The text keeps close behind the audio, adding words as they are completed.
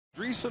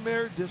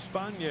Odrisamer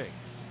Despaigne.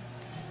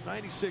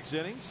 96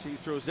 innings. He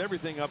throws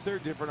everything up there,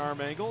 different arm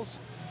angles.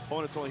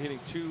 Opponent's only hitting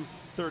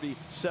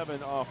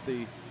 .237 off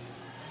the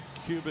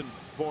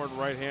Cuban-born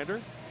right-hander.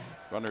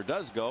 Runner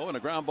does go, and a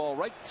ground ball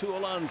right to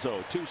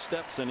Alonso. 2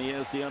 steps, and he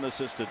has the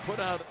unassisted put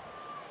out.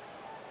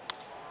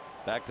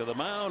 Back to the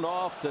mound,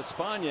 off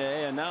Despaigne,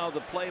 and now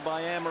the play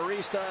by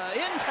Amarista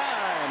in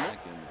time. Back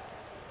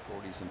in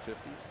 40s and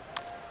 50s.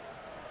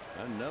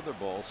 Another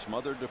ball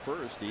smothered to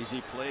first.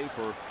 Easy play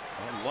for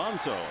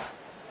Alonso.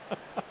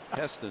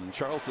 Heston,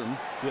 Charlton,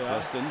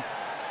 Heston,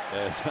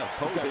 as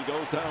Posey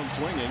goes down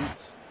swinging.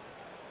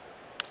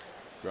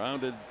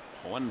 Grounded,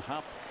 one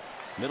hop.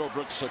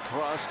 Middlebrooks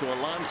across to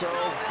Alonso.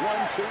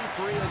 1, 2,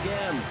 3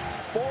 again.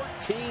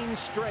 14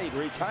 straight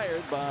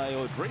retired by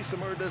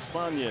Odrisamer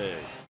Despaigne.